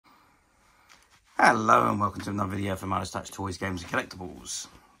Hello and welcome to another video from Midas Touch Toys, Games and Collectibles.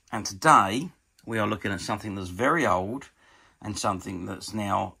 And today we are looking at something that's very old and something that's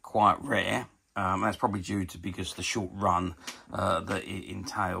now quite rare. That's probably due to because the short run that it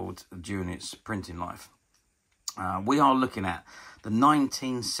entailed during its printing life. We are looking at the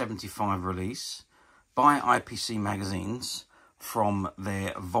 1975 release by IPC Magazines from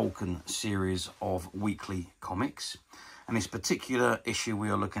their Vulcan series of weekly comics. And this particular issue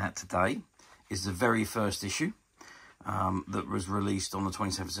we are looking at today is the very first issue that was released on the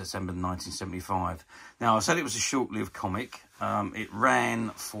 27th of September 1975. Now, I said it was a short-lived comic. It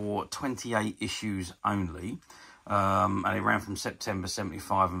ran for 28 issues only, and it ran from September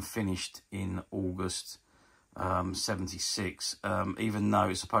 75 and finished in August 76. Even though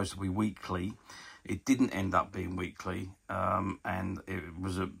it's supposed to be weekly, it didn't end up being weekly, and it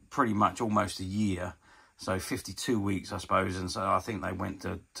was pretty much almost a year. So 52 weeks, I suppose, and so I think they went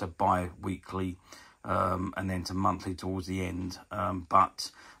to bi-weekly and then to monthly towards the end. But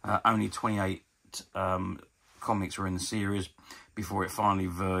only 28 comics were in the series before it finally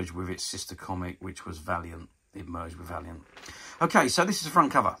merged with its sister comic, which was Valiant. It merged with Valiant. Okay, so this is the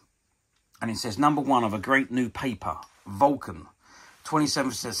front cover. And it says, number one of a great new paper, Vulcan,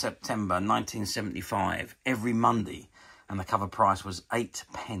 27th of September 1975, every Monday. And the cover price was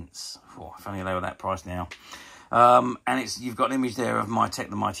 8p. Oh, if only they were that price now. And you've got an image there of Mytek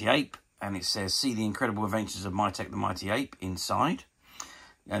The Mighty Ape. And it says, see the incredible adventures of Mytek The Mighty Ape inside.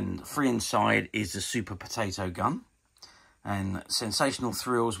 And free inside is the Super Potato Gun. And sensational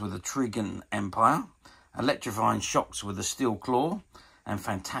thrills with the Trigan Empire. Electrifying shocks with the Steel Claw. And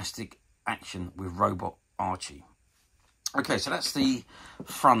fantastic action with Robot Archie. Okay, so that's the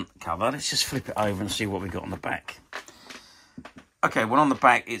front cover. Let's just flip it over and see what we got on the back. Okay, well, on the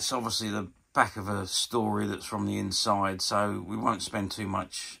back, it's obviously the back of a story that's from the inside, so we won't spend too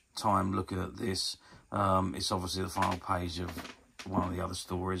much time looking at this. It's obviously the final page of one of the other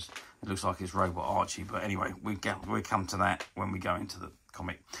stories. It looks like it's Robot Archie, but anyway, we'll come to that when we go into the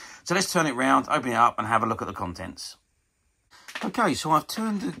comic. So let's turn it around, open it up, and have a look at the contents. Okay, so I've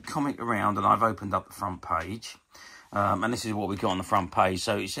turned the comic around and I've opened up the front page. And this is what we got on the front page.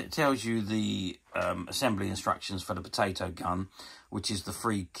 So it tells you the assembly instructions for the potato gun, which is the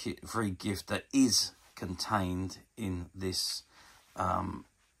free gift that is contained in this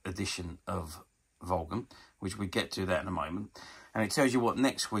edition of Vulcan, which we get to that in a moment. And it tells you what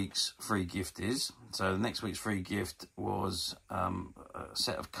next week's free gift is. So the next week's free gift was a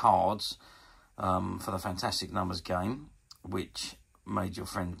set of cards for the Fantastic Numbers game, which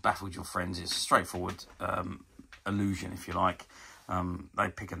baffled your friends. It's straightforward illusion, if you like. They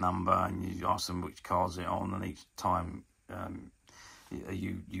pick a number and you ask them which cards they're on, and each time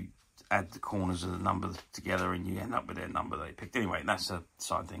you add the corners of the numbers together and you end up with their number they picked. Anyway, that's a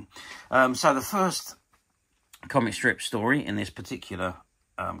side thing. So the first comic strip story in this particular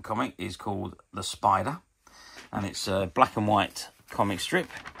comic is called The Spider, and it's a black and white comic strip,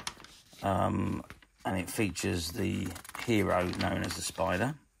 and it features the hero known as the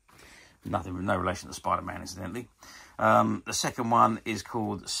Spider. No relation to Spider-Man, incidentally. The second one is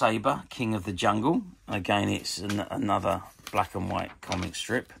called Saber, King of the Jungle. Again, it's another black and white comic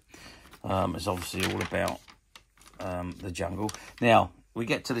strip. It's obviously all about the jungle. Now, we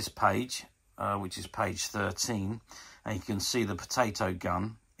get to this page, which is page 13, and you can see the potato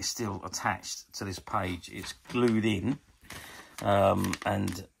gun is still attached to this page. It's glued in,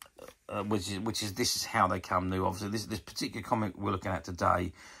 this is how they come new. Obviously, this particular comic we're looking at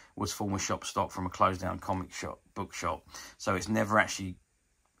today was former shop stock from a closed down bookshop, so it's never actually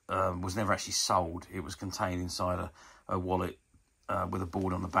was never actually sold. It was contained inside a wallet with a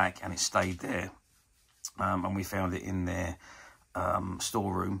board on the back, and it stayed there, and we found it in their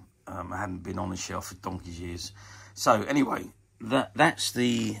storeroom. It hadn't been on the shelf for donkey's years. So anyway, that's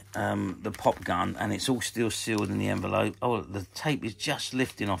the pop gun, and it's all still sealed in the envelope. Oh, the tape is just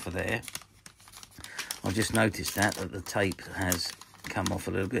lifting off of there. I just noticed that the tape has come off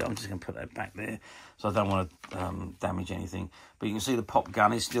a little bit. I'm just going to put that back there, so I don't want to damage anything. But you can see the pop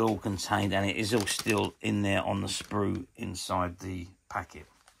gun is still all contained, and it is all still in there on the sprue inside the packet.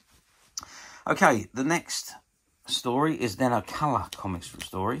 Okay, the next story is then a colour comic strip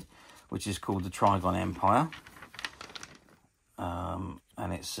story, which is called the Trigan Empire.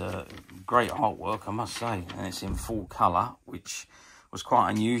 And it's great artwork, I must say, and it's in full colour, which was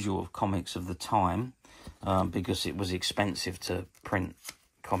quite unusual of comics of the time, because it was expensive to print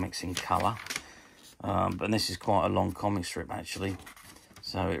comics in colour. But this is quite a long comic strip, actually.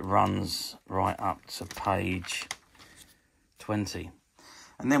 So it runs right up to page 20.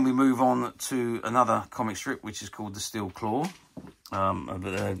 And then we move on to another comic strip, which is called The Steel Claw. but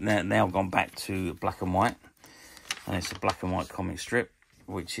they've now gone back to black and white, and it's a black and white comic strip,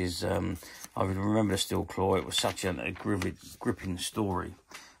 which is, I remember Steel Claw. It was such a gripping story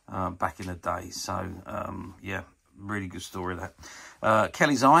back in the day. So, yeah, really good story, that.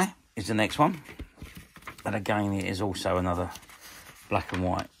 Kelly's Eye is the next one. And again, it is also another black and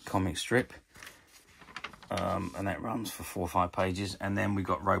white comic strip. And that runs for 4 or 5 pages. And then we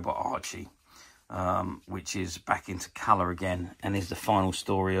got Robot Archie, which is back into colour again, and is the final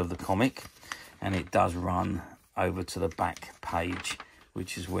story of the comic. And it does run over to the back page,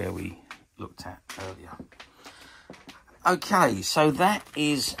 which is where we looked at earlier. Okay, so that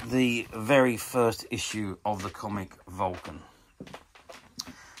is the very first issue of the comic Vulcan.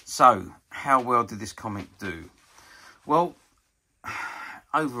 So, how well did this comic do? Well,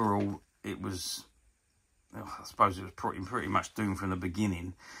 overall, it was, I suppose it was pretty much doomed from the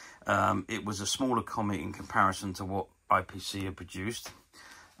beginning. It was a smaller comic in comparison to what IPC had produced.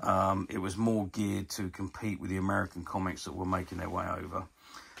 It was more geared to compete with the American comics that were making their way over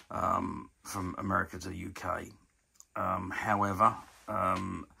from America to the UK. However, I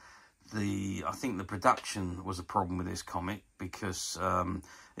think the production was a problem with this comic, because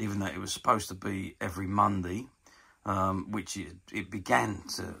even though it was supposed to be every Monday, which it began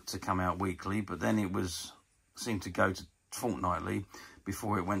to come out weekly, but then it seemed to go to fortnightly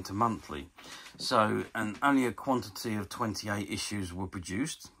before it went to monthly. So, and only a quantity of 28 issues were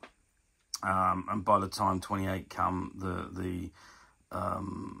produced, and by the time 28 come, the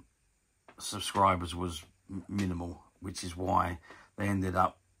subscribers was minimal, which is why they ended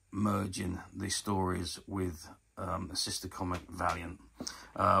up merging the stories with a sister comic, Valiant,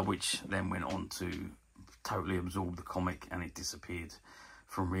 which then went on to totally absorb the comic, and it disappeared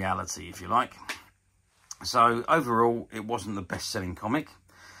from reality, if you like. So overall, it wasn't the best-selling comic,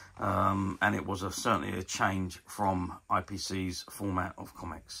 and it was certainly a change from IPC's format of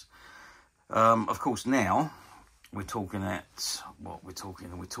comics. Of course, now we're talking at what we're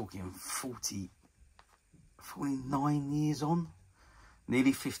talking 49 years on,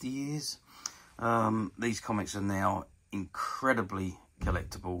 nearly 50 years. These comics are now incredibly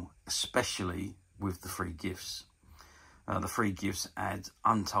collectible, especially with the free gifts. The free gifts add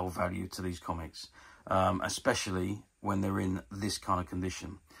untold value to these comics, especially when they're in this kind of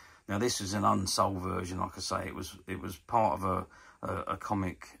condition. Now, this is an unsold version. Like I say, it was part of a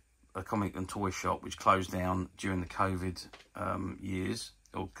comic and toy shop which closed down during the COVID years,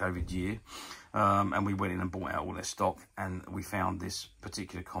 or COVID year, and we went in and bought out all their stock, and we found this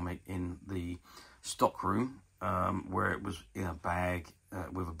particular comic in the stock room, where it was in a bag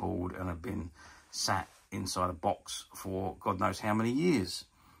with a board, and had been sat inside a box for God knows how many years,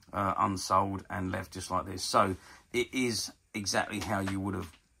 unsold and left just like this. So it is exactly how you would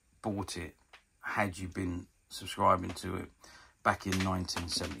have bought it had you been subscribing to it back in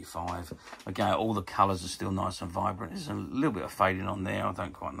 1975. Again, all the colours are still nice and vibrant. There's a little bit of fading on there. I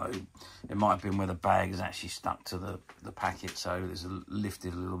don't quite know. It might have been where the bag is actually stuck to the packet, so it's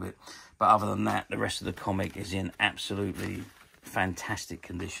lifted a little bit. But other than that, the rest of the comic is in absolutely fantastic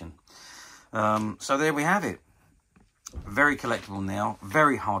condition. So there we have it. Very collectible now.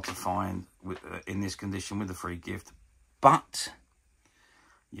 Very hard to find in this condition with the free gift. But,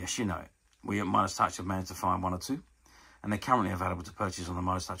 yes, you know it. We at Midas Touch have managed to find 1 or 2. And they're currently available to purchase on the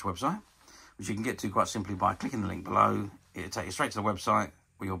Midas Touch website, which you can get to quite simply by clicking the link below. It'll take you straight to the website,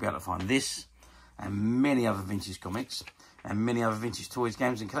 where you'll be able to find this and many other vintage comics and many other vintage toys,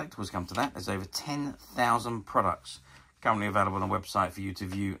 games and collectibles. Come to that. There's over 10,000 products currently available on the website for you to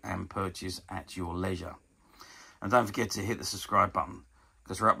view and purchase at your leisure. And don't forget to hit the subscribe button,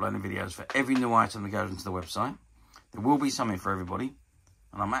 because we're uploading videos for every new item that goes into the website. There will be something for everybody,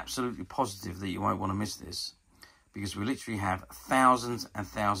 and I'm absolutely positive that you won't want to miss this, because we literally have thousands and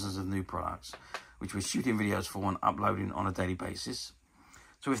thousands of new products, which we're shooting videos for and uploading on a daily basis.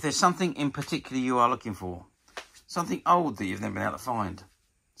 So if there's something in particular you are looking for, something old that you've never been able to find,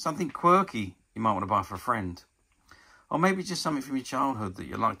 something quirky you might want to buy for a friend, or maybe just something from your childhood that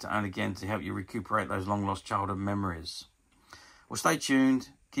you'd like to own again to help you recuperate those long-lost childhood memories, well, stay tuned,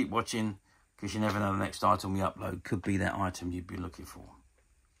 keep watching, because you never know the next item we upload could be that item you'd be looking for.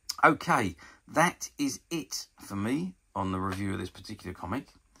 Okay, that is it for me on the review of this particular comic.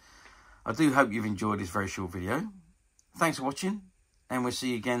 I do hope you've enjoyed this very short video. Thanks for watching, and we'll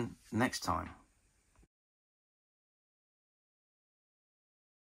see you again next time.